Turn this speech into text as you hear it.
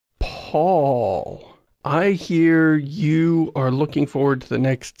Paul, I hear you are looking forward to the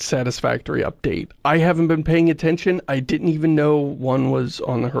next Satisfactory update. I haven't been paying attention. I didn't even know one was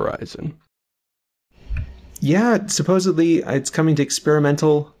on the horizon. Yeah, supposedly it's coming to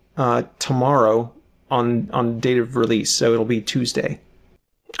experimental tomorrow on date of release, so it'll be Tuesday.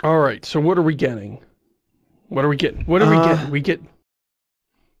 All right, so what are we getting? What are we getting? What are we getting? We get...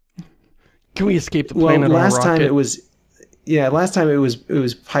 Can we escape the planet on a rocket? Last time it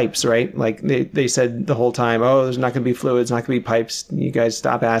was pipes, right? Like they said the whole time, oh, there's not going to be fluids, not going to be pipes. You guys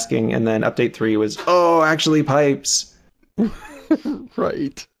stop asking. And then update 3 was, oh, actually pipes.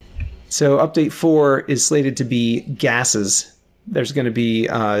 Right. So update 4 is slated to be gases. There's going to be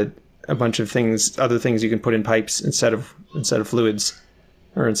a bunch of things, other things you can put in pipes instead of fluids,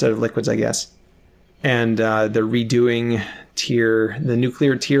 or instead of liquids, I guess. And the redoing tier, the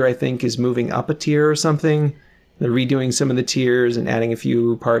nuclear tier, I think, is moving up a tier or something. They're redoing some of the tiers and adding a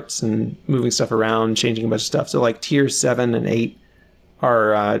few parts and moving stuff around, changing a bunch of stuff. So like tier 7 and 8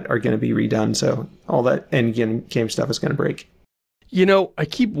 are going to be redone. So all that end game stuff is going to break. You know, I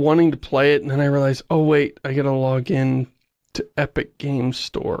keep wanting to play it, and then I realize, oh wait, I got to log in to Epic Games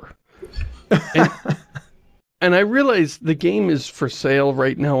Store. And I realize the game is for sale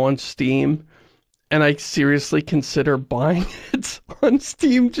right now on Steam. And I seriously consider buying it on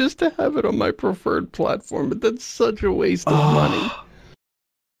Steam just to have it on my preferred platform, but that's such a waste of money.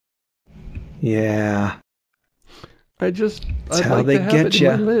 Yeah. I'd how like they to have get it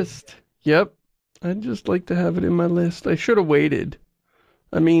ya. in my list. Yep. I'd just like to have it in my list. I should have waited.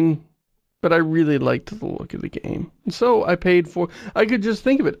 I mean, but I really liked the look of the game. So I could just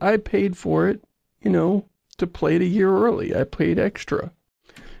think of it. I paid for it, you know, to play it a year early. I paid extra.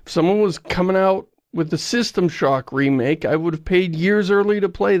 If someone was coming out with the System Shock remake, I would have paid years early to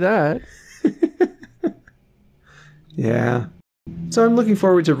play that. Yeah. So I'm looking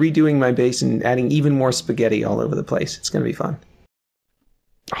forward to redoing my base and adding even more spaghetti all over the place. It's going to be fun.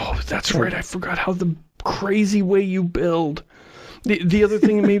 Oh, that's right. I forgot how the crazy way you build. The other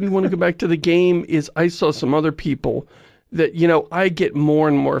thing that made me want to go back to the game is I saw some other people that, you know, I get more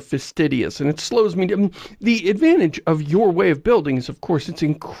and more fastidious, and it slows me down. The advantage of your way of building is, of course, it's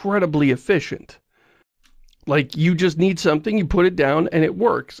incredibly efficient. Like, you just need something, you put it down, and it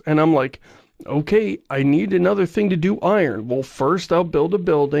works. And I'm like, okay, I need another thing to do iron. Well, first I'll build a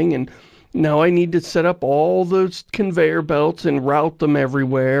building, and now I need to set up all those conveyor belts and route them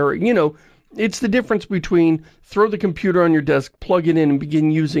everywhere. You know, it's the difference between throw the computer on your desk, plug it in, and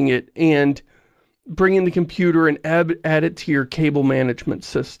begin using it, and bring in the computer and add it to your cable management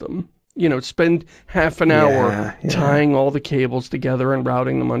system. You know, spend half an hour tying all the cables together and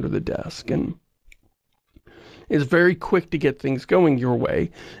routing them under the desk. And it's very quick to get things going your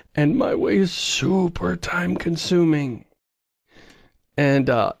way. And my way is super time consuming. And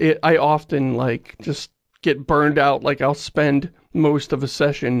I often, like, just get burned out. Like, I'll spend most of a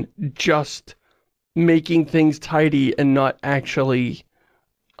session just making things tidy and not actually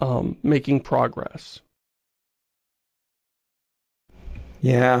making progress.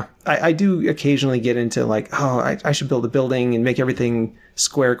 Yeah, I do occasionally get into like, oh, I should build a building and make everything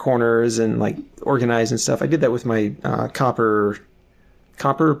square corners and like organized and stuff. I did that with my copper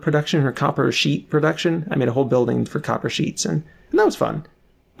production or copper sheet production. I made a whole building for copper sheets and that was fun.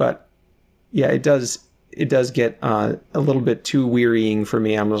 But yeah, it does get a little bit too wearying for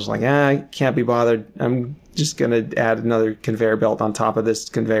me. I'm just like, I can't be bothered. I'm just going to add another conveyor belt on top of this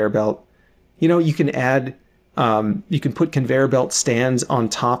conveyor belt. You know, you can add, you can put conveyor belt stands on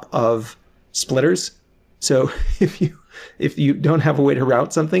top of splitters. So if you don't have a way to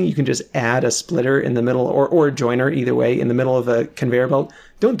route something, you can just add a splitter in the middle or a joiner, either way, in the middle of a conveyor belt.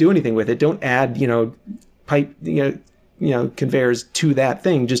 Don't do anything with it. Don't add, pipe, conveyors to that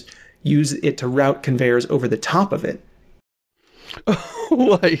thing. Just use it to route conveyors over the top of it.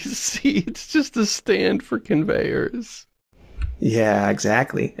 Oh, I see. It's just a stand for conveyors. Yeah,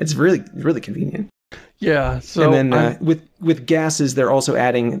 exactly. It's really, really convenient. Yeah. So and then with gases, they're also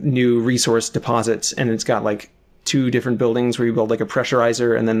adding new resource deposits, and it's got like 2 different buildings where you build like a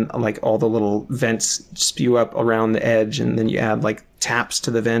pressurizer, and then like all the little vents spew up around the edge, and then you add like taps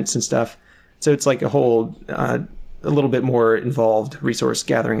to the vents and stuff. So it's like a whole a little bit more involved resource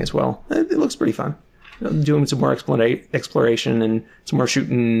gathering as well. It looks pretty fun. Doing some more exploration and some more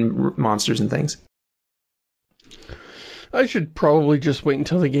shooting monsters and things. I should probably just wait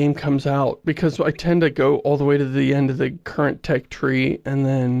until the game comes out, because I tend to go all the way to the end of the current tech tree and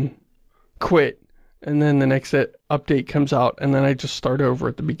then quit. And then the next update comes out, and then I just start over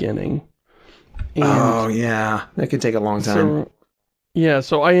at the beginning. And oh, yeah. That could take a long time.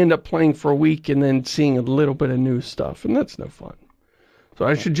 So I end up playing for a week and then seeing a little bit of new stuff, and that's no fun. So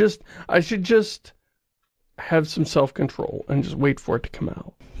I should just have some self-control and just wait for it to come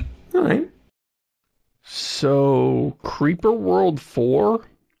out. All right. So, Creeper World 4?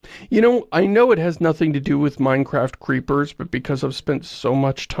 You know, I know it has nothing to do with Minecraft creepers, but because I've spent so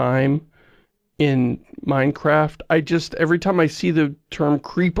much time in Minecraft, every time I see the term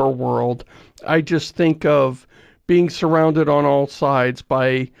Creeper World, I just think of being surrounded on all sides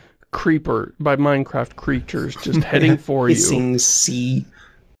by Minecraft creatures just heading for you. Hissing sea.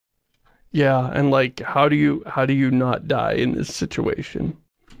 Yeah, and like, how do you not die in this situation?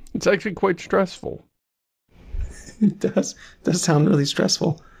 It's actually quite stressful. It does sound really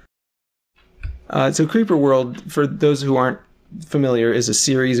stressful. So Creeper World, for those who aren't familiar, is a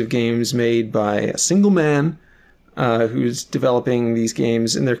series of games made by a single man who's developing these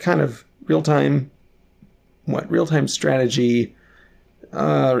games, and they're kind of real-time strategy,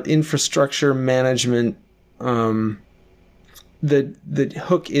 infrastructure management. The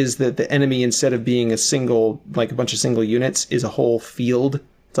hook is that the enemy, instead of being a bunch of single units, is a whole field.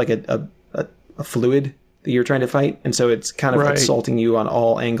 It's like a fluid that you're trying to fight, and so it's kind of assaulting you on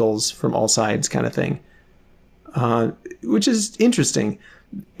all angles from all sides, kind of thing, which is interesting.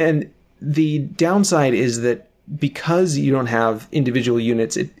 And the downside is that because you don't have individual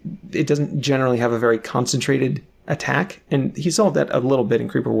units, it doesn't generally have a very concentrated attack, and he solved that a little bit in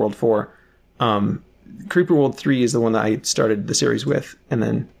Creeper World 4. Creeper World 3 is the one that I started the series with, and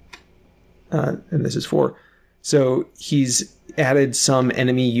then and this is 4. So he's added some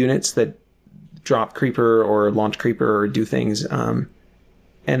enemy units that drop creeper or launch creeper or do things, and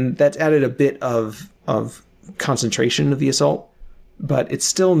that's added a bit of concentration of the assault, but it's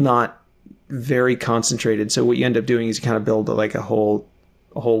still not very concentrated. So what you end up doing is you kind of build like a whole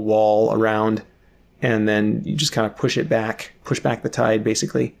wall around, and then you just kind of push back the tide,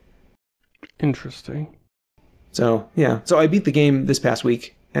 basically. Interesting. So yeah, so I beat the game this past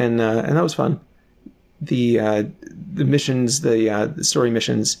week, and that was fun. The missions, the story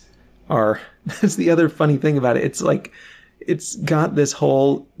missions are, that's the other funny thing about it. It's like, it's got this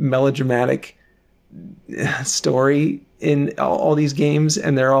whole melodramatic story in all these games,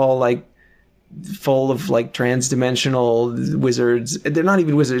 and they're all like full of like trans-dimensional wizards. They're not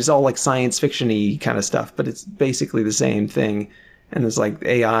even wizards, it's all like science fiction-y kind of stuff, but it's basically the same thing. And there's like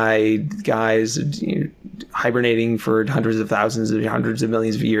AI guys, hibernating for hundreds of thousands or hundreds of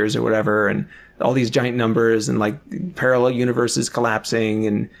millions of years or whatever, and all these giant numbers, and like parallel universes collapsing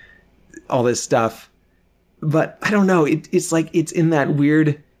and all this stuff. But I don't know, it's like, it's in that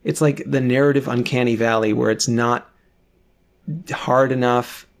weird, it's like the narrative uncanny valley where it's not hard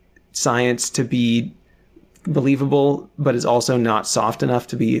enough science to be believable, but it's also not soft enough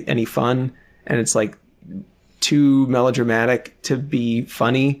to be any fun. And it's like too melodramatic to be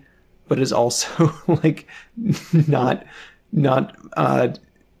funny, but is also like not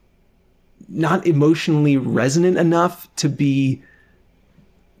emotionally resonant enough to be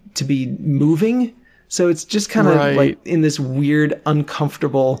moving. So it's just kind of like in this weird,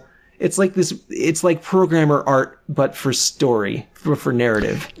 uncomfortable, it's like programmer art, but for story, for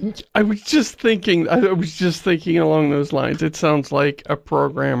narrative. I was just thinking along those lines. It sounds like a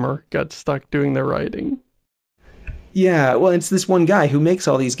programmer got stuck doing the writing. Yeah, well, it's this one guy who makes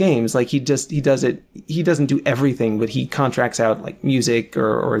all these games. Like he doesn't do everything, but he contracts out like music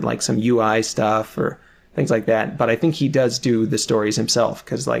or like some UI stuff or things like that. But I think he does do the stories himself,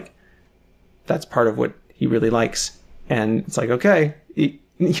 because like that's part of what he really likes. And it's like, okay,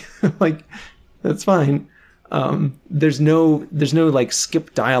 like that's fine. There's no like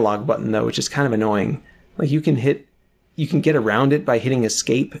skip dialogue button though, which is kind of annoying. Like you can get around it by hitting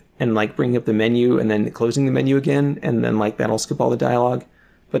escape and like bringing up the menu and then closing the menu again, and then like that'll skip all the dialogue.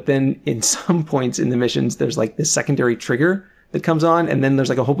 But then in some points in the missions, there's like this secondary trigger that comes on, and then there's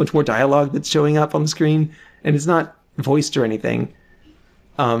like a whole bunch more dialogue that's showing up on the screen, and it's not voiced or anything.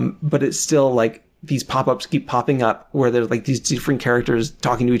 But it's still like these pop-ups keep popping up where there's like these different characters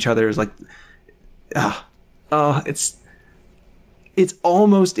talking to each other. It's like, it's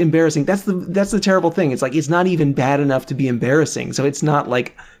almost embarrassing. That's the terrible thing. It's like, it's not even bad enough to be embarrassing. So it's not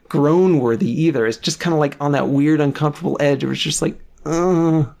like groan worthy either. It's just kind of like on that weird, uncomfortable edge where it's just like,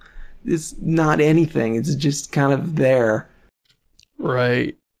 it's not anything. It's just kind of there.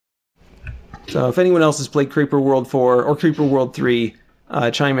 Right. So if anyone else has played Creeper World 4 or Creeper World 3,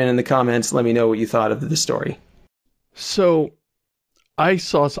 chime in the comments. Let me know what you thought of the story. So I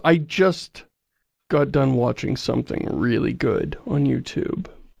just got done watching something really good on YouTube,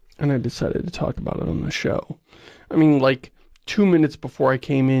 and I decided to talk about it on the show. I mean, like 2 minutes before I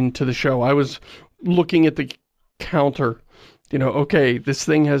came into the show, I was looking at the counter. You know, okay, this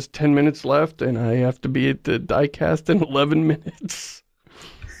thing has 10 minutes left, and I have to be at the Diecast in 11 minutes.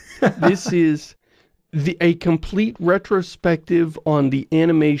 This is a complete retrospective on the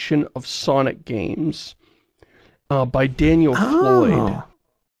animation of Sonic games by Daniel Floyd.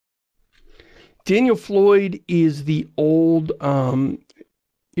 Daniel Floyd is the old,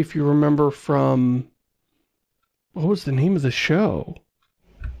 if you remember from, what was the name of the show?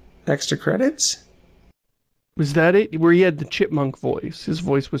 Extra Credits? Was that it? Where he had the chipmunk voice. His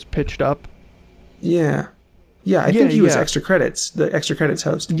voice was pitched up. Yeah. Yeah, I think he was Extra Credits, the Extra Credits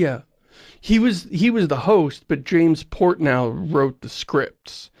host. Yeah. He was the host, but James Portnow wrote the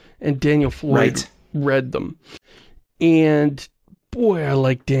scripts, and Daniel Floyd read them. And boy, I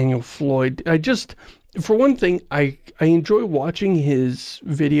like Daniel Floyd. For one thing, I enjoy watching his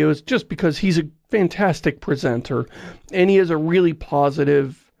videos just because he's a fantastic presenter, and he has a really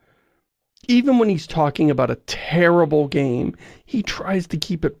positive, even when he's talking about a terrible game, he tries to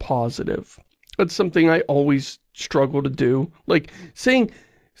keep it positive. That's something I always struggle to do. Like, saying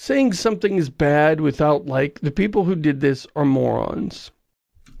something is bad without, like, the people who did this are morons.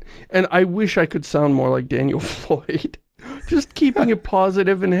 And I wish I could sound more like Daniel Floyd. Just keeping it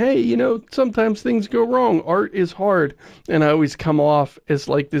positive, and hey, you know, sometimes things go wrong. Art is hard. And I always come off as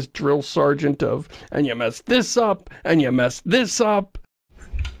like this drill sergeant of, and you messed this up, and you messed this up.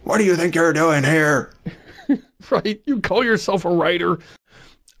 What do you think you're doing here? Right? You call yourself a writer.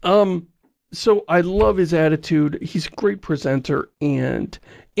 So I love his attitude. He's a great presenter, and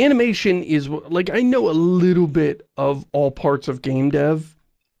animation is, like, I know a little bit of all parts of game dev,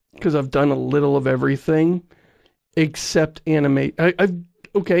 because I've done a little of everything, except animate.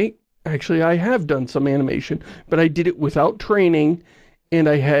 Actually, I have done some animation, but I did it without training, and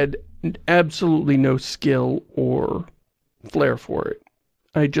I had absolutely no skill or flair for it.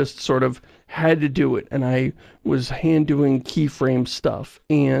 I just sort of had to do it, and I was hand-doing keyframe stuff,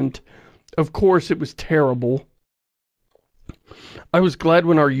 and of course it was terrible. I was glad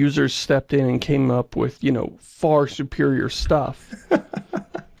when our users stepped in and came up with, you know, far superior stuff.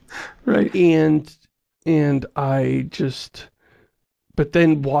 Right. And I just, but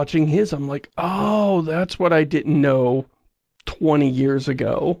then watching his, I'm like, oh, that's what I didn't know 20 years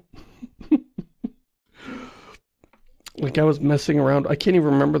ago. Like, I was messing around. I can't even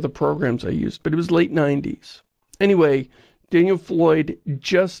remember the programs I used, but it was late 90s. Anyway, Daniel Floyd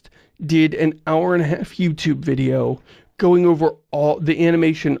just did an hour-and-a-half YouTube video going over all the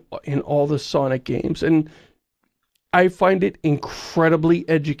animation in all the Sonic games, and I find it incredibly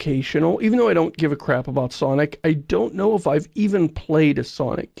educational. Even though I don't give a crap about Sonic, I don't know if I've even played a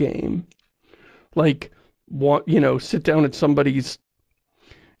Sonic game. Like, you know, sit down at somebody's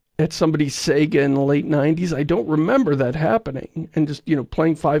Sega in the late 90s. I don't remember that happening. And just, you know,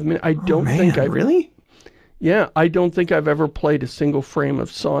 playing 5 minutes. I don't think I've... Really? Yeah, I don't think I've ever played a single frame of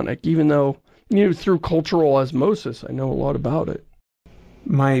Sonic, even though, you know, through cultural osmosis, I know a lot about it.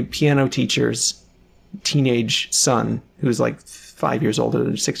 My piano teacher's teenage son, who was like 5 years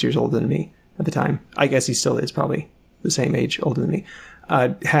older, 6 years older than me at the time, I guess he still is probably the same age, older than me,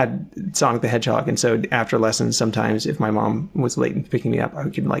 had Sonic the Hedgehog. And so after lessons, sometimes if my mom was late in picking me up, I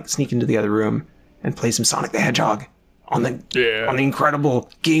could like sneak into the other room and play some Sonic the Hedgehog on the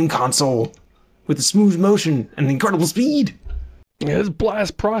incredible game console with the smooth motion and the incredible speed. Yeah, it's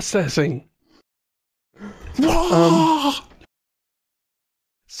blast processing.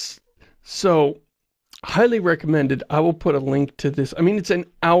 So, highly recommended. I will put a link to this. I mean, it's an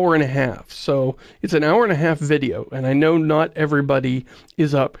hour and a half, so it's an hour and a half video, and I know not everybody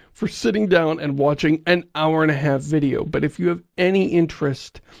is up for sitting down and watching an hour and a half video, but if you have any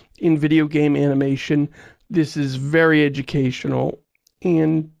interest in video game animation, this is very educational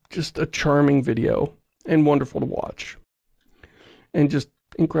and just a charming video and wonderful to watch. And just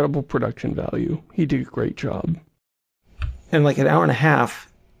incredible production value. He did a great job. And like an hour and a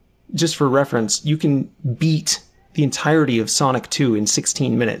half, just for reference, you can beat the entirety of Sonic 2 in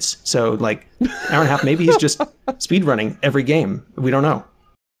 16 minutes. So like an hour and a half, maybe he's just speedrunning every game. We don't know.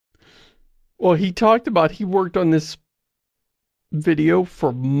 Well, he talked about he worked on this video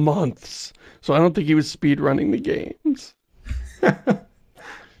for months. So I don't think he was speedrunning the games.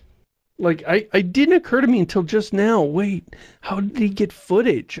 Like, it didn't occur to me until just now. Wait, how did he get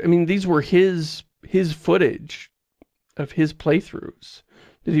footage? I mean, these were his footage of his playthroughs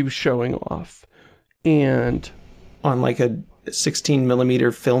that he was showing off. And on like a 16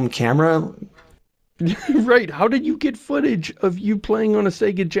 millimeter film camera. Right. How did you get footage of you playing on a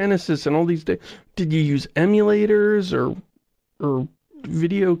Sega Genesis and all these days? Did you use emulators or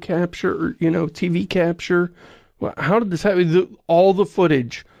video capture or, you know, TV capture? Well, how did this happen? All the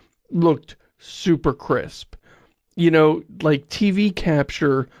footage looked super crisp. You know, like TV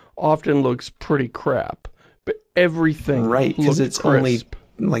capture often looks pretty crap, but everything right, because it's crisp. Only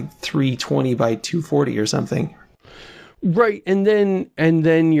like 320 by 240 or something. Right, and then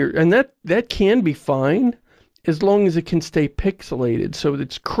that can be fine as long as it can stay pixelated so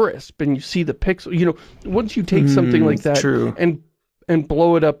it's crisp and you see the pixel. You know, once you take something like that true. and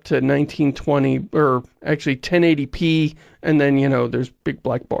blow it up to 1920 or actually 1080p, and then, you know, there's big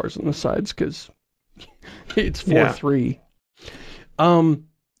black bars on the sides because it's 4:3.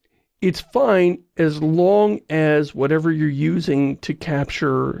 It's fine as long as whatever you're using to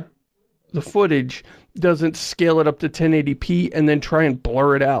capture the footage doesn't scale it up to 1080p and then try and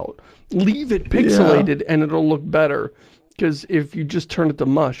blur it out. Leave it pixelated and it'll look better. Because if you just turn it to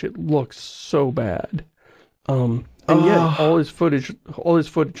mush, it looks so bad. And yet, all his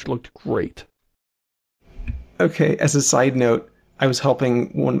footage looked great. Okay, as a side note, I was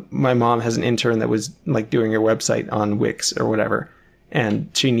helping my mom has an intern that was like doing her website on Wix or whatever, and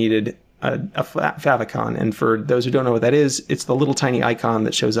she needed a favicon. And for those who don't know what that is, it's the little tiny icon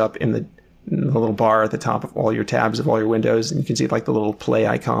that shows up in the little bar at the top of all your tabs of all your windows, and you can see like the little play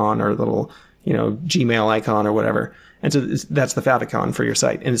icon or little, you know, Gmail icon or whatever. And so that's the favicon for your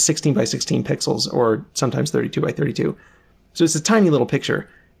site, and it's 16 by 16 pixels or sometimes 32 by 32. So it's a tiny little picture.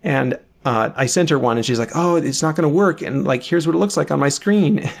 And I sent her one, and she's like, "Oh, it's not going to work." And like, here's what it looks like on my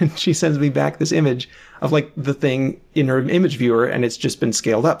screen. And she sends me back this image of like the thing in her image viewer, and it's just been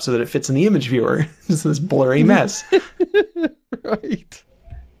scaled up so that it fits in the image viewer. It's this blurry mess. Right.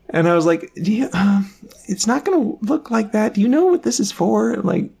 And I was like, it's not going to look like that. Do you know what this is for?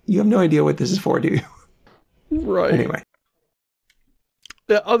 Like, you have no idea what this is for, do you? Right. Anyway.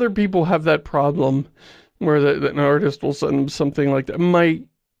 The other people have that problem where an artist will send them something like that. My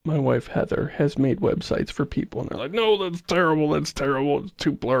wife, Heather, has made websites for people, and they're like, "No, that's terrible, it's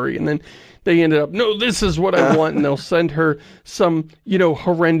too blurry." And then they ended up, "No, this is what I want." And they'll send her some, you know,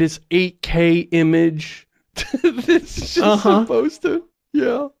 horrendous 8K image. It's just supposed to,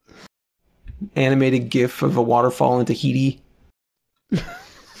 yeah. Animated GIF of a waterfall in Tahiti.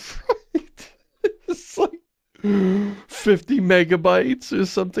 Right. It's like 50 megabytes or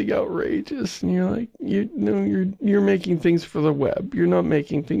something outrageous, and you're like, you're making things for the web. You're not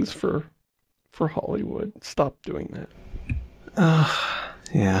making things for Hollywood. Stop doing that.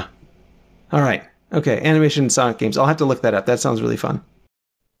 Yeah. All right. Okay. Animation Sonic games. I'll have to look that up. That sounds really fun.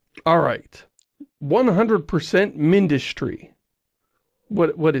 All right. 100% Mindustry.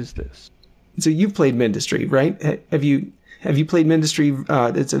 What is this? So you've played Mindustry, right? Have you played Mindustry?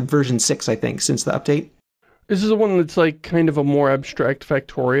 It's a version 6, I think, since the update. This is the one that's like kind of a more abstract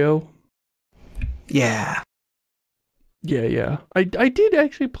Factorio. Yeah. Yeah. I did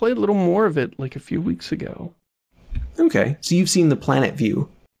actually play a little more of it like a few weeks ago. Okay. So you've seen the planet view.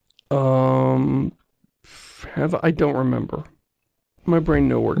 I don't remember. My brain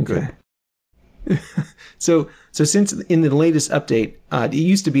no work good. So since in the latest update, it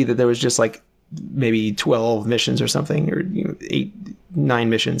used to be that there was just like maybe 12 missions or something, or 8, 9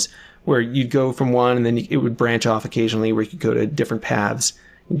 missions, where you'd go from one and then it would branch off occasionally where you could go to different paths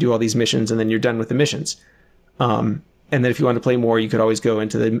and do all these missions, and then you're done with the missions. And then if you wanted to play more, you could always go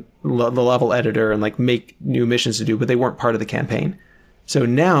into the level editor and like make new missions to do, but they weren't part of the campaign. So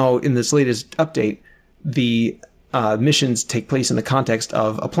now in this latest update, the missions take place in the context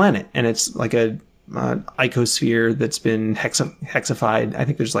of a planet, and it's like a icosphere that's been hexified. I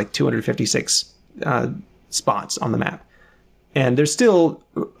think there's like 256 spots on the map, and there's still,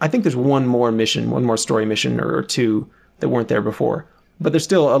 I think there's one more story mission or two that weren't there before, but there's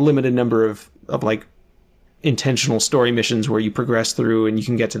still a limited number of like intentional story missions where you progress through and you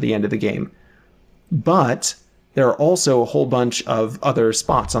can get to the end of the game. But there are also a whole bunch of other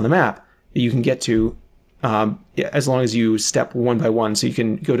spots on the map that you can get to as long as you step one by one. So you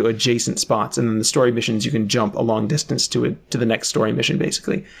can go to adjacent spots, and then the story missions, you can jump a long distance to the next story mission,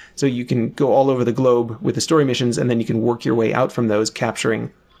 basically. So you can go all over the globe with the story missions, and then you can work your way out from those,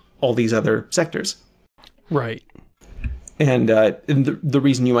 capturing all these other sectors. Right. And the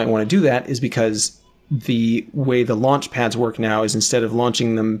reason you might want to do that is because the way the launch pads work now is instead of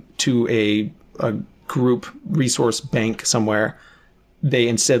launching them to a group resource bank somewhere, they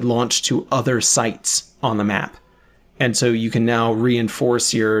instead launch to other sites on the map. And so you can now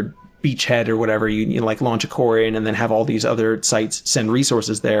reinforce your beachhead or whatever. You like launch a core in and then have all these other sites send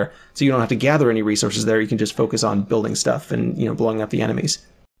resources there. So you don't have to gather any resources there. You can just focus on building stuff and, blowing up the enemies.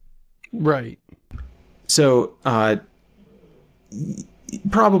 Right. So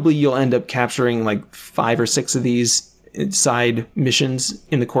probably you'll end up capturing like 5 or 6 of these side missions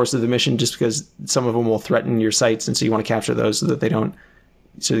in the course of the mission, just because some of them will threaten your sites, and so you want to capture those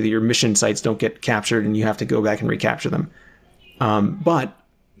so that your mission sites don't get captured and you have to go back and recapture them. But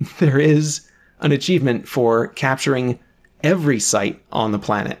there is an achievement for capturing every site on the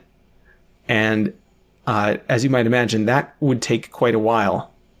planet. And as you might imagine, that would take quite a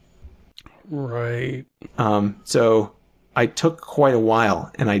while. Right. So I took quite a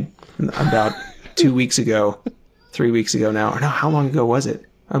while, and about 2 weeks ago, 3 weeks ago now, or no, how long ago was it?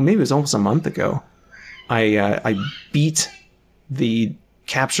 Maybe it was almost a month ago. I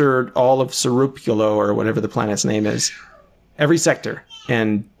captured all of Cerupulo, or whatever the planet's name is, every sector,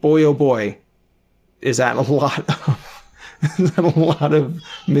 and boy oh boy, is that a lot of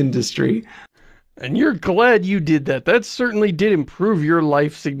Mindustry. And you're glad you did that. That certainly did improve your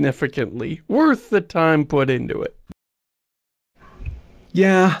life significantly. Worth the time put into it.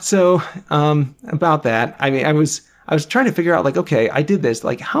 Yeah, so about that, I mean, I was trying to figure out, like, okay, I did this,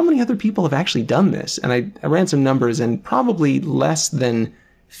 like, how many other people have actually done this? And I ran some numbers, and probably less than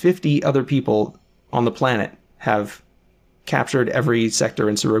 50 other people on the planet have captured every sector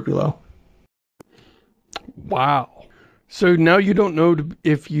in Cerupulo. Wow. So now you don't know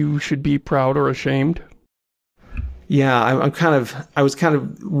if you should be proud or ashamed? Yeah, I was kind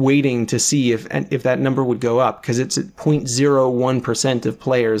of waiting to see if that number would go up, because it's at 0.01% of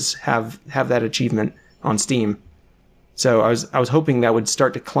players have that achievement on Steam. So I was hoping that would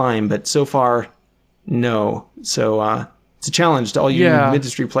start to climb, but so far, no. So it's a challenge to all you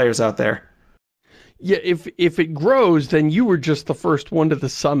Mindustry players out there. Yeah, if it grows, then you were just the first one to the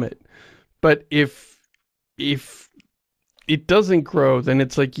summit. But if it doesn't grow, then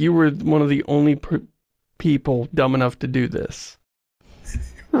it's like you were one of the only people dumb enough to do this.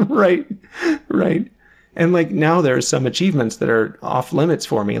 Right. And like now there are some achievements that are off limits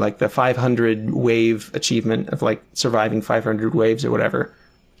for me, like the 500 wave achievement of like surviving 500 waves or whatever.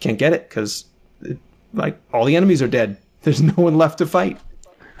 Can't get it because like all the enemies are dead. There's no one left to fight.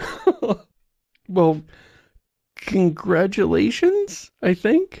 Well, congratulations, I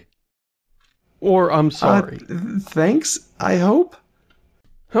think. Or I'm sorry. Thanks, I hope.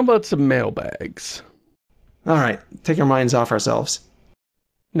 How about some mailbags? All right, take our minds off ourselves.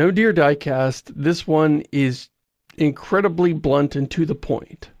 No, dear Diecast, this one is incredibly blunt and to the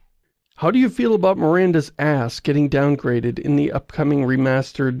point. How do you feel about Miranda's ass getting downgraded in the upcoming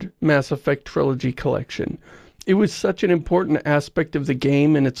remastered Mass Effect Trilogy collection? It was such an important aspect of the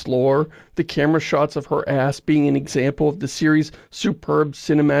game and its lore, the camera shots of her ass being an example of the series' superb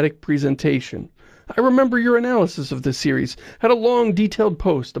cinematic presentation. I remember your analysis of the series had a long, detailed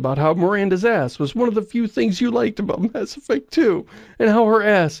post about how Miranda's ass was one of the few things you liked about Mass Effect 2, and how her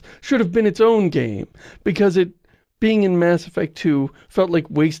ass should have been its own game, because it, being in Mass Effect 2, felt like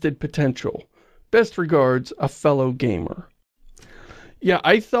wasted potential. Best regards, a fellow gamer. Yeah,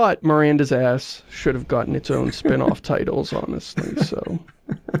 I thought Miranda's ass should have gotten its own spin-off titles, honestly, so...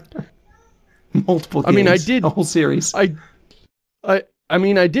 Multiple games, I mean, I did... a whole series. I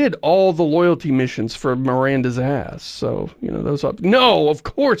mean, I did all the loyalty missions for Miranda's ass, so, you know, those up. No, of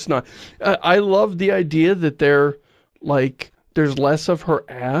course not. I love the idea that there's less of her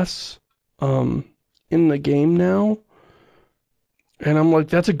ass, in the game now. And I'm like,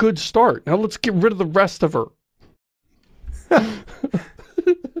 that's a good start. Now let's get rid of the rest of her.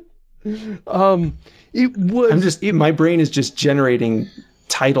 It was... my brain is just generating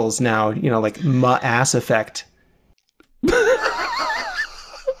titles now, you know, like Ass Effect.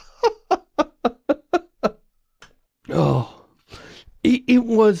 Oh, it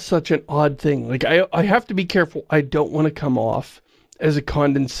was such an odd thing. Like, I have to be careful. I don't want to come off as a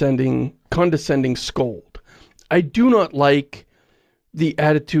condescending scold. I do not like the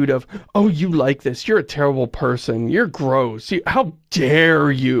attitude of, oh, you like this. You're a terrible person. You're gross. How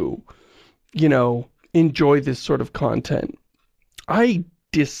dare you, you know, enjoy this sort of content. I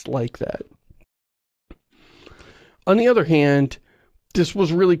dislike that. On the other hand, this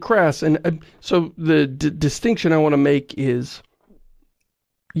was really crass, and so the distinction I want to make is,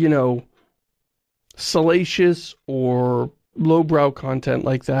 you know, salacious or lowbrow content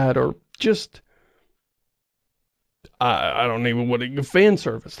like that, or just, I don't even want to, fan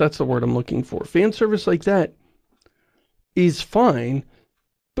service, that's the word I'm looking for. Fan service like that is fine,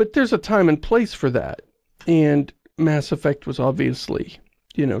 but there's a time and place for that, and Mass Effect was obviously,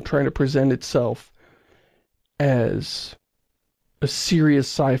 you know, trying to present itself as a serious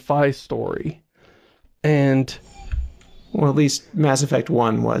sci-fi story, and... Well, at least Mass Effect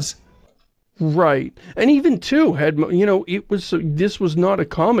 1 was. Right. And even 2 had, you know, this was not a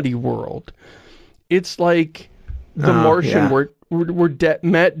comedy world. It's like The Martian, where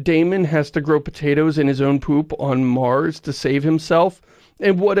Matt Damon has to grow potatoes in his own poop on Mars to save himself.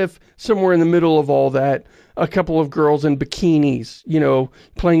 And what if, somewhere in the middle of all that, a couple of girls in bikinis, you know,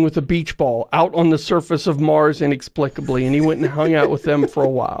 playing with a beach ball out on the surface of Mars inexplicably, and he went and hung out with them for a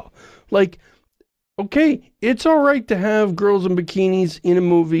while. Like, okay, it's all right to have girls in bikinis in a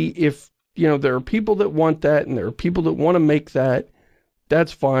movie if, you know, there are people that want that and there are people that want to make that.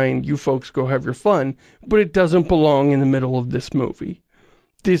 That's fine. You folks go have your fun, but it doesn't belong in the middle of this movie.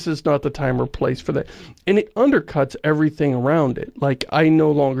 This is not the time or place for that. And it undercuts everything around it. Like, I no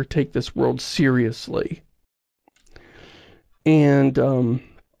longer take this world seriously. And,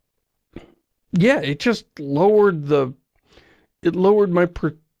 yeah, it just lowered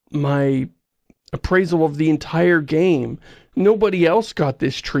my appraisal of the entire game. Nobody else got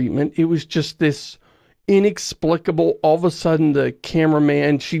this treatment. It was just this inexplicable, all of a sudden the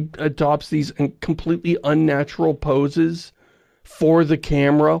cameraman, she adopts these completely unnatural poses for the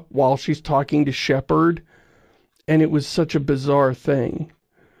camera while she's talking to Shepard, and it was such a bizarre thing.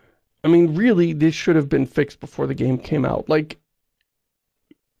 I mean, really, this should have been fixed before the game came out. Like,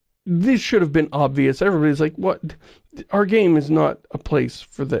 this should have been obvious. Everybody's like, what? Our game is not a place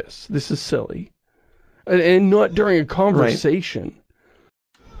for this. This is silly. And not during a conversation. Right.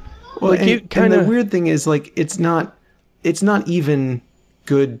 Well, like, and the weird thing is, like, it's not even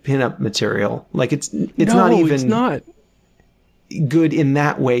good pinup material. Like, it's not even good in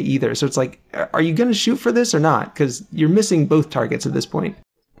that way either. So it's like, are you going to shoot for this or not? Because you're missing both targets at this point.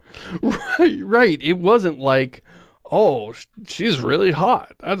 Right. It wasn't like, oh, she's really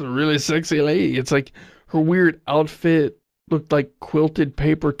hot. That's a really sexy lady. It's like her weird outfit looked like quilted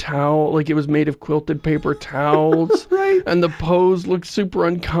paper towel, like it was made of quilted paper towels. Right. And the pose looked super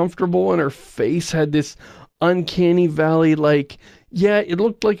uncomfortable, and her face had this uncanny valley, like, yeah, it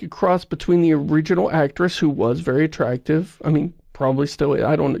looked like a cross between the original actress, who was very attractive. I mean, probably still,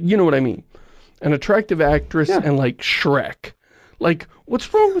 I don't know, you know what I mean? An attractive actress, yeah. And like Shrek. Like,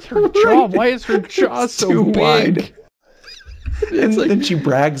 what's wrong with her jaw? Why is her jaw so too big? Wide. And like, then she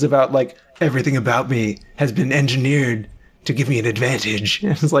brags about, like, everything about me has been engineered to give me an advantage.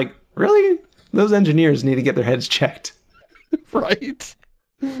 And it's like, really? Those engineers need to get their heads checked. Right?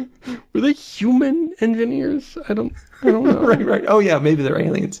 Were they human engineers? I don't know. Right. Oh yeah, maybe they're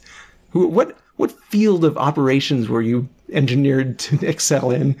aliens. What field of operations were you engineered to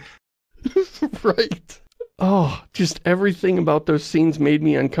excel in? Right. Oh, just everything about those scenes made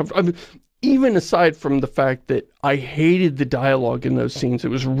me uncomfortable. I mean, even aside from the fact that I hated the dialogue in those scenes, it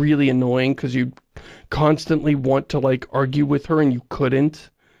was really annoying because you constantly want to, like, argue with her and you couldn't.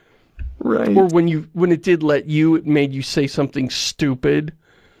 Right. Or when it did let you, it made you say something stupid.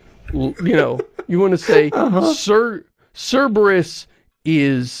 You know, you want to say, Cerberus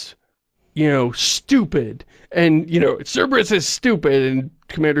is, you know, stupid. And, you know, Cerberus is stupid. And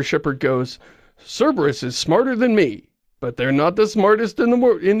Commander Shepard goes, Cerberus is smarter than me, but they're not the smartest in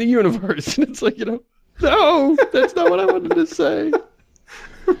the universe. And it's like, you know, no, that's not what I wanted to say.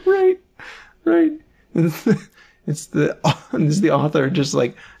 Right. It's the author just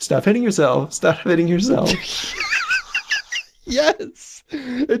like, stop hitting yourself. Yes.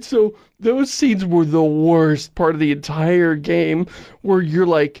 And so those scenes were the worst part of the entire game, where you're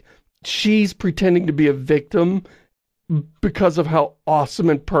like, she's pretending to be a victim because of how awesome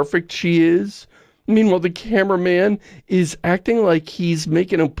and perfect she is. Meanwhile, the cameraman is acting like he's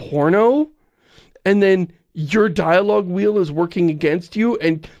making a porno, and then your dialogue wheel is working against you,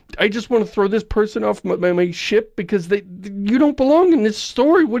 and I just want to throw this person off my ship because you don't belong in this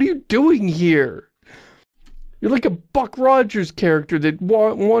story. What are you doing here? You're like a Buck Rogers character that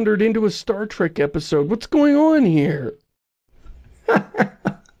wandered into a Star Trek episode. What's going on here?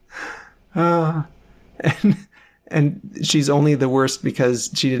 And she's only the worst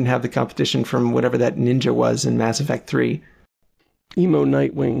because she didn't have the competition from whatever that ninja was in Mass Effect 3. Emo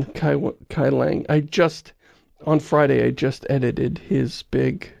Nightwing, Kai Lang. On Friday, I just edited his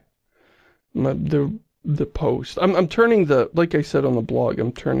the post. I'm turning like I said on the blog,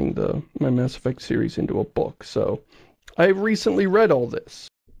 I'm turning my Mass Effect series into a book. So I recently read all this.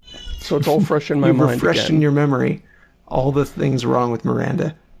 So it's all fresh in my mind again. Refreshed in your memory all the things wrong with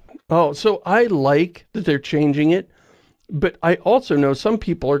Miranda. Oh, so I like that they're changing it, but I also know some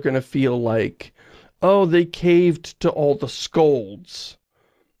people are going to feel like, oh, they caved to all the scolds,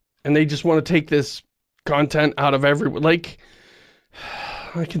 and they just want to take this content out of everyone. Like,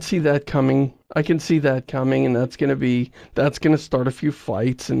 I can see that coming. And that's going to start a few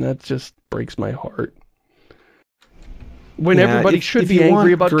fights, and that just breaks my heart. When everybody should be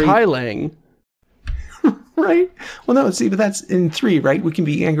angry about Kai Lang. Right? Well, no, see, but that's in 3, right? We can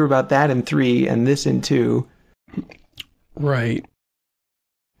be angry about that in 3 and this in 2. Right.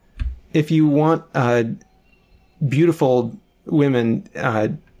 If you want beautiful women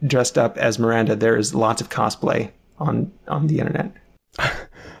dressed up as Miranda, there is lots of cosplay on the internet.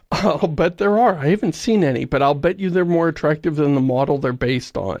 I'll bet there are. I haven't seen any, but I'll bet you they're more attractive than the model they're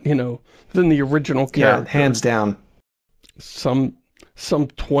based on, you know, than the original character. Yeah, hands down. Some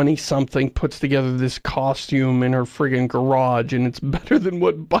 20-something puts together this costume in her friggin' garage, and it's better than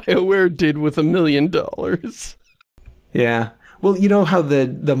what BioWare did with $1 million. Yeah. Well, you know how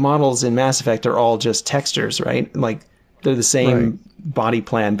the models in Mass Effect are all just textures, right? Like, they're the same body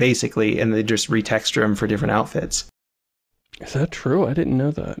plan, basically, and they just retexture them for different outfits. Is that true? I didn't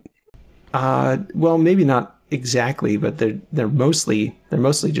know that. Well, maybe not exactly, but they're mostly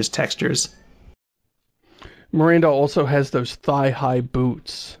just textures. Miranda also has those thigh-high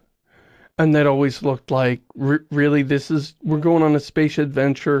boots. And that always looked like, really, we're going on a space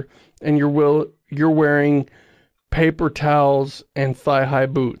adventure, and you're wearing paper towels and thigh-high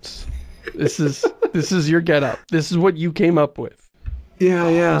boots. This is your getup. This is what you came up with. Yeah,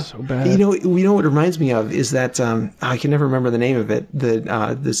 yeah. So bad. You know what it reminds me of is that I can never remember the name of it.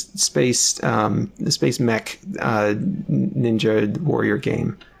 The space mech ninja warrior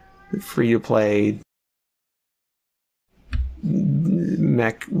game, free to play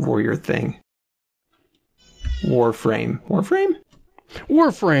mech warrior thing. Warframe,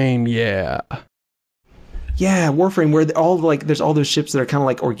 yeah. Yeah, Warframe, where there's all those ships that are kind of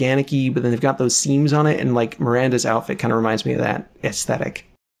like organic-y, but then they've got those seams on it, and like Miranda's outfit kind of reminds me of that aesthetic.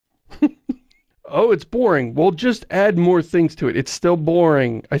 Oh, it's boring. Well, just add more things to it. It's still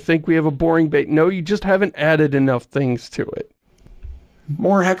boring. I think we have a boring bait. No, you just haven't added enough things to it.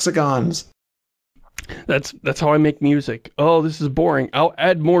 More hexagons. That's how I make music. Oh, this is boring. I'll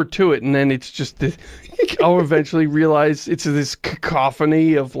add more to it, and then it's just this, I'll eventually realize it's this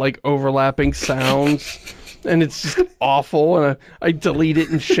cacophony of like overlapping sounds, and it's just awful, and I delete it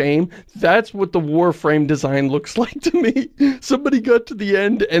in shame. That's what the Warframe design looks like to me. Somebody got to the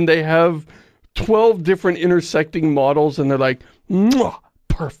end, and they have 12 different intersecting models, and they're like, mwah,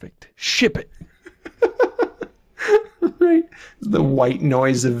 perfect, ship it. Right? The white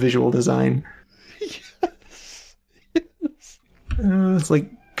noise of visual design. It's like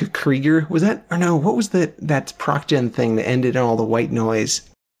Krieger. Was that? Or no, what was that Procgen thing that ended in all the white noise?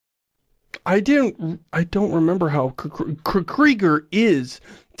 I don't remember how Krieger is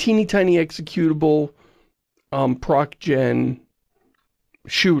teeny tiny executable Procgen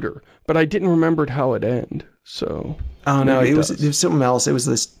shooter, but I didn't remember how it ended. So oh no, it was something else. It was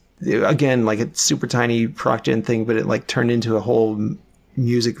this again, like a super tiny Procgen thing, but it like turned into a whole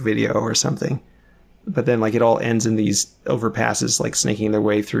music video or something. But then like it all ends in these overpasses like snaking their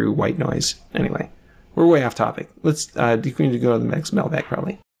way through white noise. Anyway, we're way off topic. Let's we need to go to the next mailbag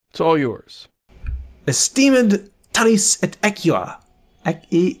probably. It's all yours. Esteemed talis et iacula.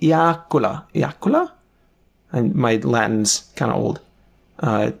 And my Latin's kind of old.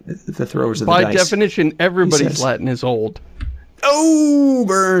 The throwers of the dice. By definition, everybody's Latin is old. Oh,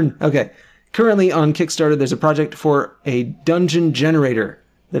 burn. Okay. Currently on Kickstarter, there's a project for a dungeon generator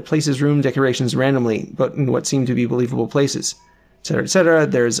that places room decorations randomly, but in what seem to be believable places, etc., etc.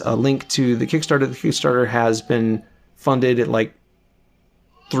 There's a link to the Kickstarter. The Kickstarter has been funded at like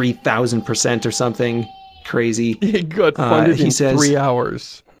 3,000% or something crazy. It got funded in 3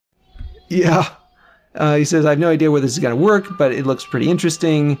 hours. Yeah. He says, I have no idea where this is going to work, but it looks pretty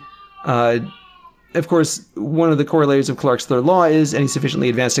interesting. Of course, one of the corollaries of Clarke's third law is any sufficiently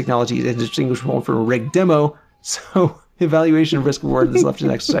advanced technology is indistinguishable from a rigged demo. So evaluation of risk reward is left to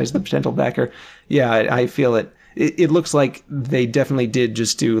the exercise of the potential backer. Yeah, I feel it. It looks like they definitely did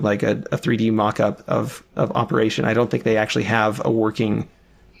just do like a 3D mock-up of operation. I don't think they actually have a working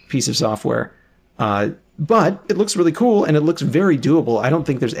piece of software. But it looks really cool and it looks very doable. I don't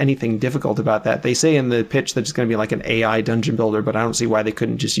think there's anything difficult about that. They say in the pitch that it's going to be like an AI dungeon builder, but I don't see why they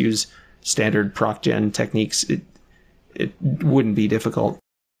couldn't just use standard Procgen techniques. It wouldn't be difficult.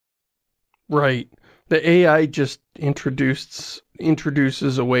 Right. The AI just introduces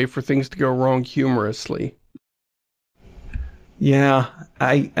a way for things to go wrong humorously. Yeah,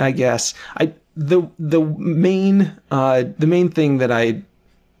 I guess. The main thing that I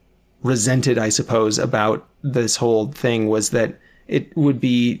resented, I suppose, about this whole thing was that it would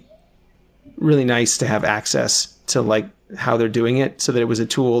be really nice to have access to like how they're doing it, so that it was a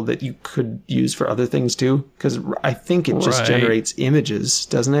tool that you could use for other things too. Because I think it just generates images,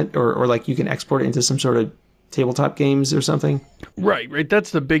 doesn't it? Or like you can export it into some sort of tabletop games or something. Right.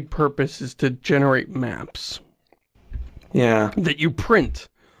 That's the big purpose, is to generate maps. Yeah. That you print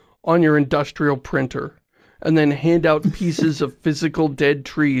on your industrial printer and then hand out pieces of physical dead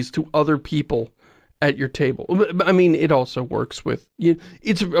trees to other people at your table. I mean, it also works with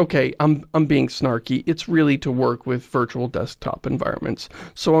it's okay. I'm being snarky. It's really to work with virtual desktop environments.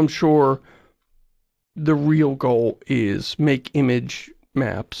 So I'm sure the real goal is make image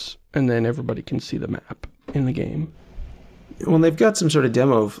maps, and then everybody can see the map in the game. Well, they've got some sort of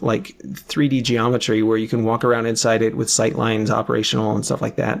demo of like 3D geometry where you can walk around inside it with sight lines operational and stuff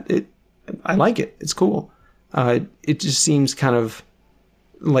like that. I like it. It's cool. It just seems kind of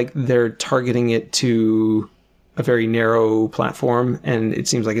like they're targeting it to a very narrow platform, and it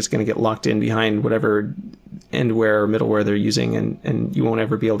seems like it's going to get locked in behind whatever endware or middleware they're using, and you won't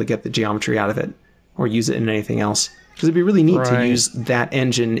ever be able to get the geometry out of it or use it in anything else. Because it'd be really neat to use that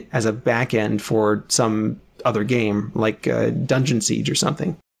engine as a back end for some other game, like Dungeon Siege or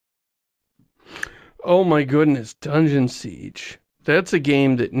something. Oh my goodness, Dungeon Siege. That's a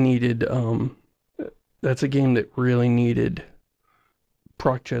game that needed, that's a game that really needed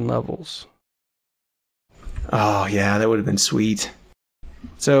Procgen levels. Oh yeah, that would have been sweet.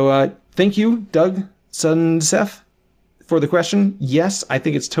 So thank you, Doug Sunseth, for the question. Yes, I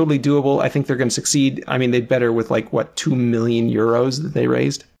think it's totally doable. I think they're going to succeed. I mean, they'd better with like, what, 2 million euros that they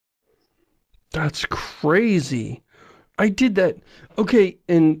raised? That's crazy. I did that. Okay,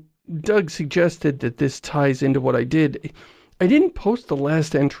 and Doug suggested that this ties into what I did. I didn't post the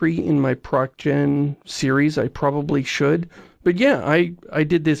last entry in my Procgen series. I probably should. But yeah, I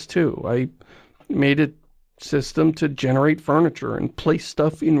did this too. I made a system to generate furniture and place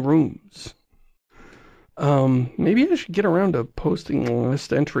stuff in rooms. Maybe I should get around to posting the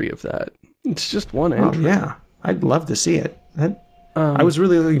last entry of that. It's just one entry. Oh, yeah. I'd love to see it. I was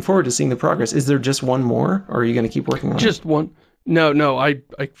really looking forward to seeing the progress. Is there just one more, or are you going to keep working on it? Just one. No, I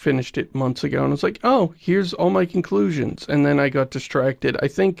finished it months ago, and I was like, oh, here's all my conclusions. And then I got distracted. I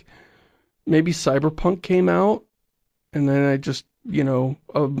think maybe Cyberpunk came out, and then I just, you know,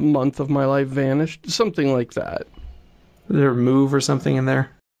 a month of my life vanished. Something like that. Is there a Move or something in there?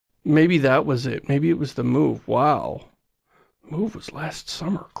 Maybe that was it. Maybe it was the Move. Wow. Move was last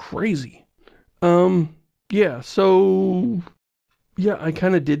summer. Crazy. Yeah, so... yeah, I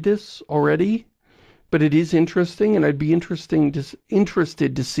kind of did this already, but it is interesting, and I'd be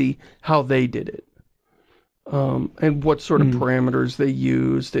interested to see how they did it. And what sort of parameters they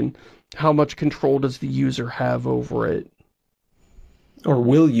used, and how much control does the user have over it. Or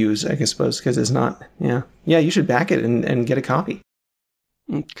will use, I suppose, because it's not, yeah. Yeah, you should back it and get a copy.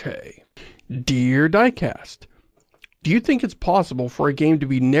 Okay. Dear Diecast, do you think it's possible for a game to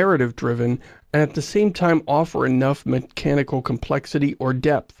be narrative-driven and at the same time offer enough mechanical complexity or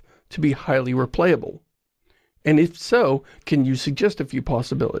depth to be highly replayable? And if so, can you suggest a few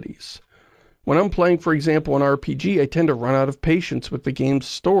possibilities? When I'm playing, for example, an RPG, I tend to run out of patience with the game's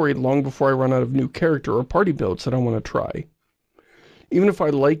story long before I run out of new character or party builds that I want to try. Even if I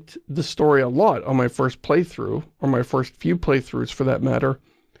liked the story a lot on my first playthrough, or my first few playthroughs for that matter,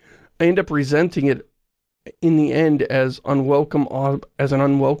 I end up resenting it in the end as an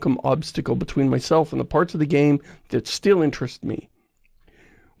unwelcome obstacle between myself and the parts of the game that still interest me.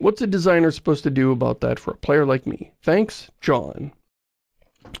 What's a designer supposed to do about that for a player like me? Thanks, John.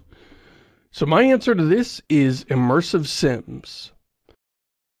 So my answer to this is immersive sims.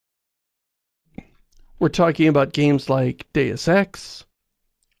 We're talking about games like Deus Ex,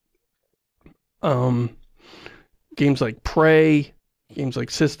 games like Prey, games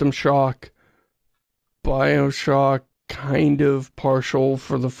like System Shock, BioShock, kind of partial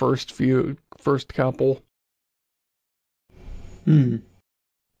for the first couple. The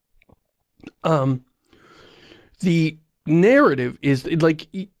narrative is like,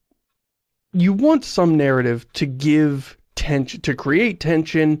 you want some narrative to give tension, to create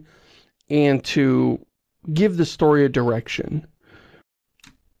tension, and to give the story a direction.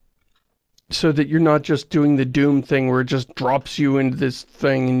 So that you're not just doing the Doom thing where it just drops you into this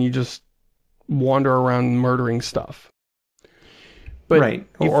thing and you just wander around murdering stuff. But right.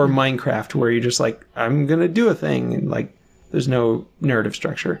 Or Minecraft, where you're just like, I'm gonna do a thing, and like, there's no narrative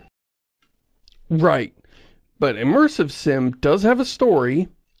structure. Right. But immersive sim does have a story.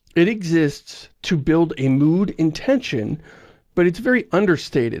 It exists to build a mood and tension, but it's very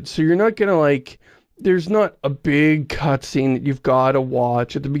understated. So you're not gonna like, there's not a big cutscene that you've got to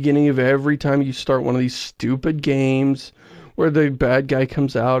watch at the beginning of every time you start one of these stupid games where the bad guy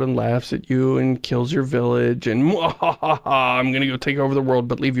comes out and laughs at you and kills your village and I'm gonna go take over the world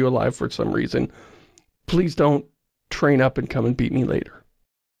but leave you alive for some reason. Please don't train up and come and beat me later.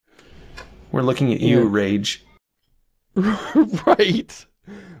 We're looking at you, Rage. Right.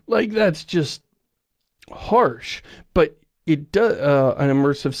 Like, that's just harsh. But it does, an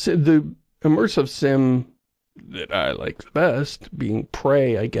immersive sim, the immersive sim that I like the best, being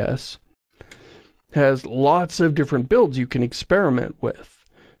Prey, I guess, has lots of different builds you can experiment with.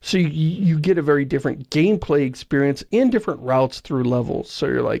 So you get a very different gameplay experience and different routes through levels. So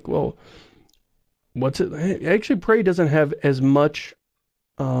you're like, well, what's it? Actually, Prey doesn't have as much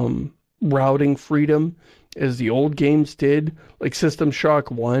routing freedom as the old games did, like System Shock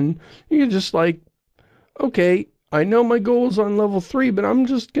 1. You're just like, okay, I know my goal is on level 3, but I'm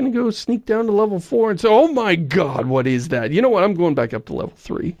just gonna go sneak down to level 4 and say, oh my god, what is that? You know what, I'm going back up to level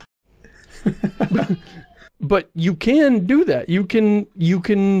 3. But you can do that. You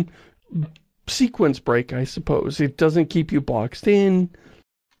can sequence break, I suppose. It doesn't keep you boxed in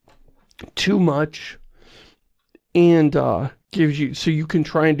too much, and gives you, so you can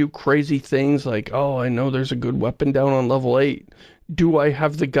try and do crazy things like, oh, I know there's a good weapon down on level 8. Do I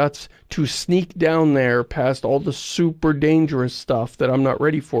have the guts to sneak down there past all the super dangerous stuff that I'm not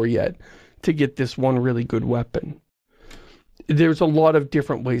ready for yet to get this one really good weapon? There's a lot of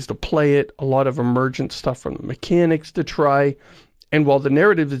different ways to play it, a lot of emergent stuff from the mechanics to try, and while the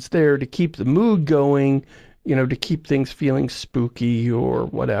narrative is there to keep the mood going, you know, to keep things feeling spooky or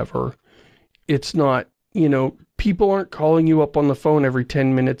whatever, it's not, you know, people aren't calling you up on the phone every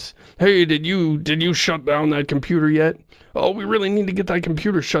 10 minutes. Hey, did you shut down that computer yet? Oh, we really need to get that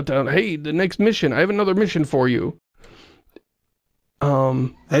computer shut down. Hey, the next mission, I have another mission for you. Hey,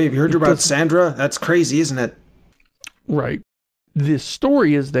 have you heard about Sandra? That's crazy, isn't it? Right. The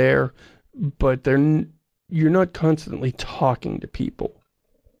story is there, but you're not constantly talking to people.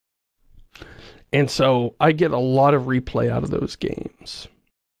 And so I get a lot of replay out of those games.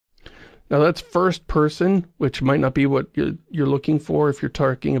 Now that's first person, which might not be what you're looking for. If you're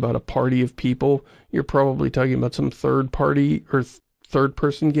talking about a party of people, you're probably talking about some third party or third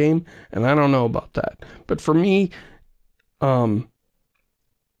person game, and I don't know about that. But for me, immersive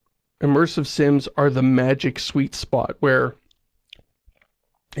sims are the magic sweet spot where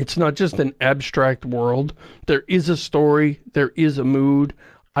it's not just an abstract world. There is a story, there is a mood.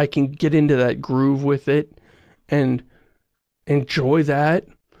 I can get into that groove with it and enjoy that,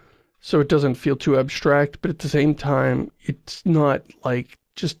 so it doesn't feel too abstract, but at the same time, it's not like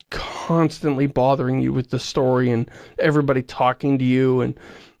just constantly bothering you with the story and everybody talking to you. And,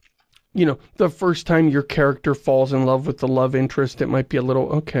 you know, the first time your character falls in love with the love interest, it might be a little,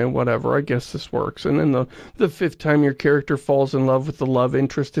 okay, whatever, I guess this works. And then the fifth time your character falls in love with the love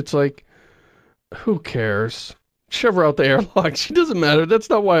interest, it's like, who cares? Shove her out the airlock. She doesn't matter. That's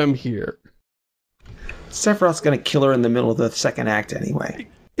not why I'm here. Sephiroth's gonna kill her in the middle of the second act anyway.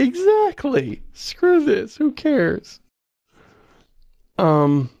 Exactly. Screw this. Who cares?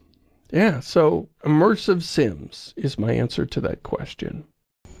 Yeah, so immersive sims is my answer to that question.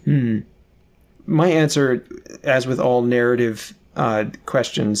 My answer, as with all narrative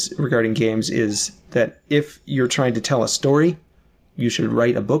questions regarding games, is that if you're trying to tell a story, you should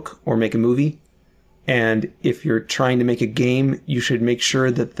write a book or make a movie. And if you're trying to make a game, you should make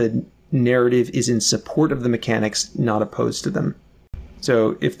sure that the narrative is in support of the mechanics, not opposed to them.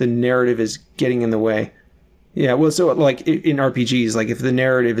 So if the narrative is getting in the way... Yeah, well, so like in RPGs, like if the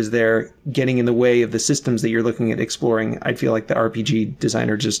narrative is there getting in the way of the systems that you're looking at exploring, I'd feel like the RPG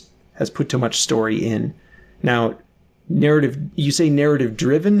designer just has put too much story in. Now, you say narrative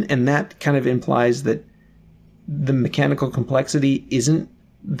driven, and that kind of implies that the mechanical complexity isn't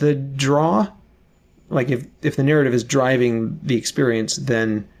the draw. Like if the narrative is driving the experience,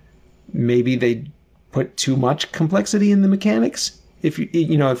 then maybe they put too much complexity in the mechanics. If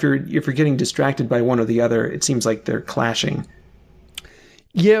you're getting distracted by one or the other, it seems like they're clashing.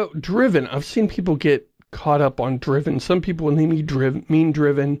 Yeah, driven. I've seen people get caught up on driven. Some people, when they mean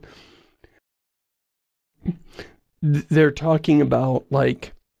driven, they're talking about,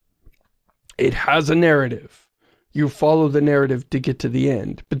 like, it has a narrative. You follow the narrative to get to the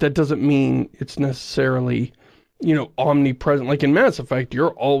end. But that doesn't mean it's necessarily, you know, omnipresent. Like in Mass Effect,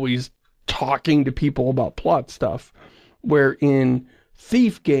 you're always talking to people about plot stuff. Where in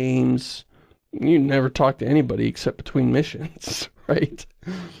Thief games, you never talk to anybody except between missions, right?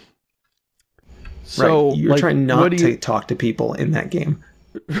 So, right. You're trying not to talk to people in that game.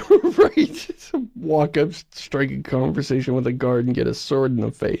 Right. So walk up, strike a conversation with a guard, and get a sword in the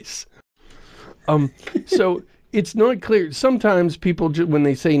face. So it's not clear. Sometimes people, when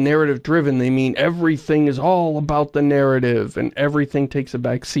they say narrative driven, they mean everything is all about the narrative and everything takes a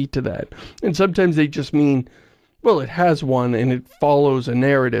back seat to that. And sometimes they just mean, well, it has one and it follows a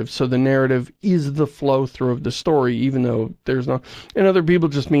narrative, so the narrative is the flow through of the story, even though there's not. And other people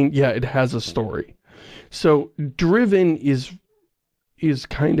just mean, yeah, it has a story. So driven is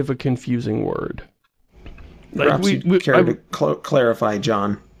kind of a confusing word. Like perhaps you care to clarify,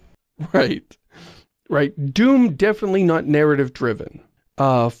 John. Right. Right. Doom, definitely not narrative driven.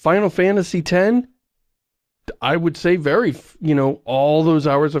 Final Fantasy X, I would say very, you know, all those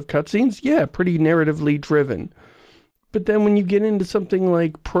hours of cutscenes, yeah, pretty narratively driven. But then when you get into something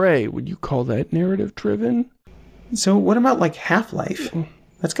like Prey, would you call that narrative driven? So what about like Half-Life?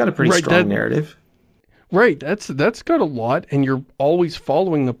 That's got a pretty strong narrative. Right, that's got a lot, and you're always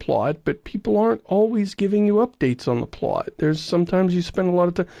following the plot, but people aren't always giving you updates on the plot. There's sometimes you spend a lot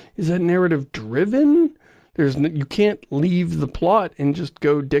of time... Is that narrative driven? You can't leave the plot and just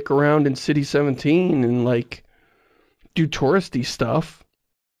go dick around in City 17 and, like, do touristy stuff.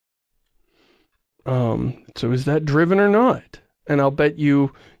 So is that driven or not? And I'll bet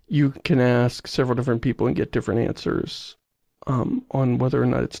you can ask several different people and get different answers on whether or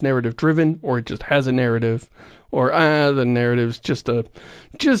not it's narrative driven, or it just has a narrative, or the narrative's just an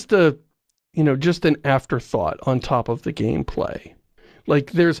afterthought on top of the gameplay.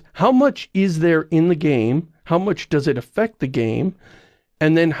 Like, how much is there in the game? How much does it affect the game?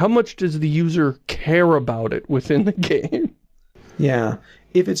 And then how much does the user care about it within the game? Yeah.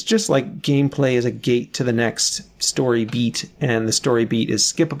 If it's just like gameplay is a gate to the next story beat, and the story beat is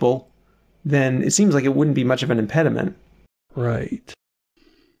skippable, then it seems like it wouldn't be much of an impediment. Right.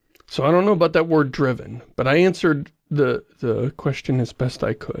 So I don't know about that word driven, but I answered the question as best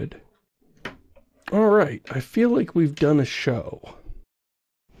I could. All right. I feel like we've done a show.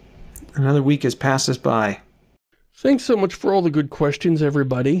 Another week has passed us by. Thanks so much for all the good questions,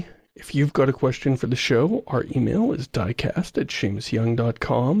 everybody. If you've got a question for the show, our email is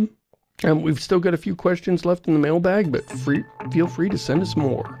diecast@shamusyoung.com. And we've still got a few questions left in the mailbag, but feel free to send us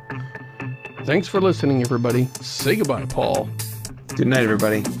more. Thanks for listening, everybody. Say goodbye, Paul. Good night,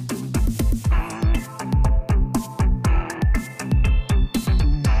 everybody.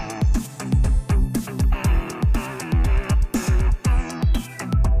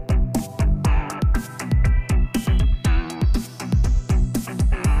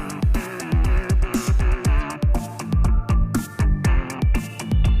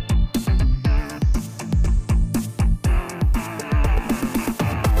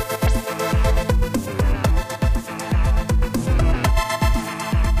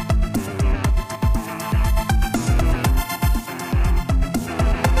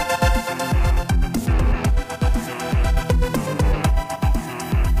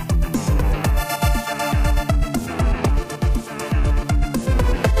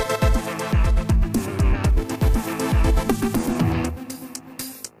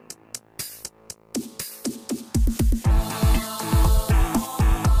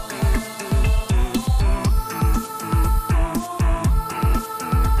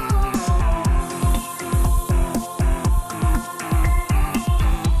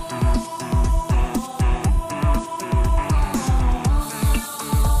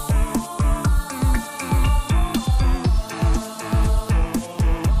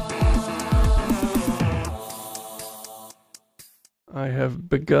 I have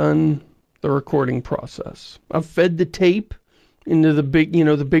begun the recording process. I've fed the tape into the big,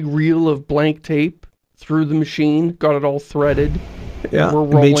 the big reel of blank tape through the machine, got it all threaded. Yeah, we're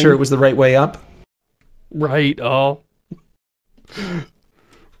rolling. Made sure it was the right way up. Right,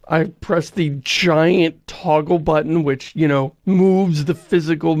 I pressed the giant toggle button, which, moves the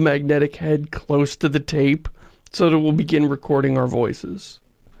physical magnetic head close to the tape so that it will begin recording our voices.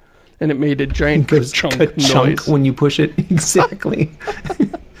 And it made a giant chunk noise when you push it. Exactly.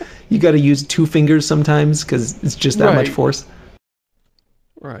 You got to use 2 fingers sometimes because it's just that much force.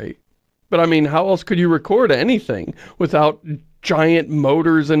 Right. But I mean, how else could you record anything without giant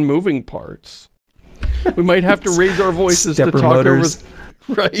motors and moving parts? We might have to raise our voices to talk over...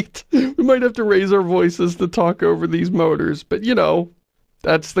 Right. We might have to raise our voices to talk over these motors. But,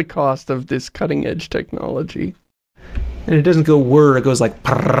 that's the cost of this cutting-edge technology. And it doesn't go whir, it goes like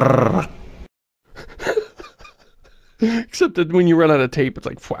prrrr. Except that when you run out of tape, it's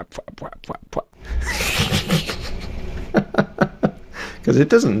like flap, flap, flap, flap, flap. Because it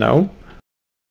doesn't know.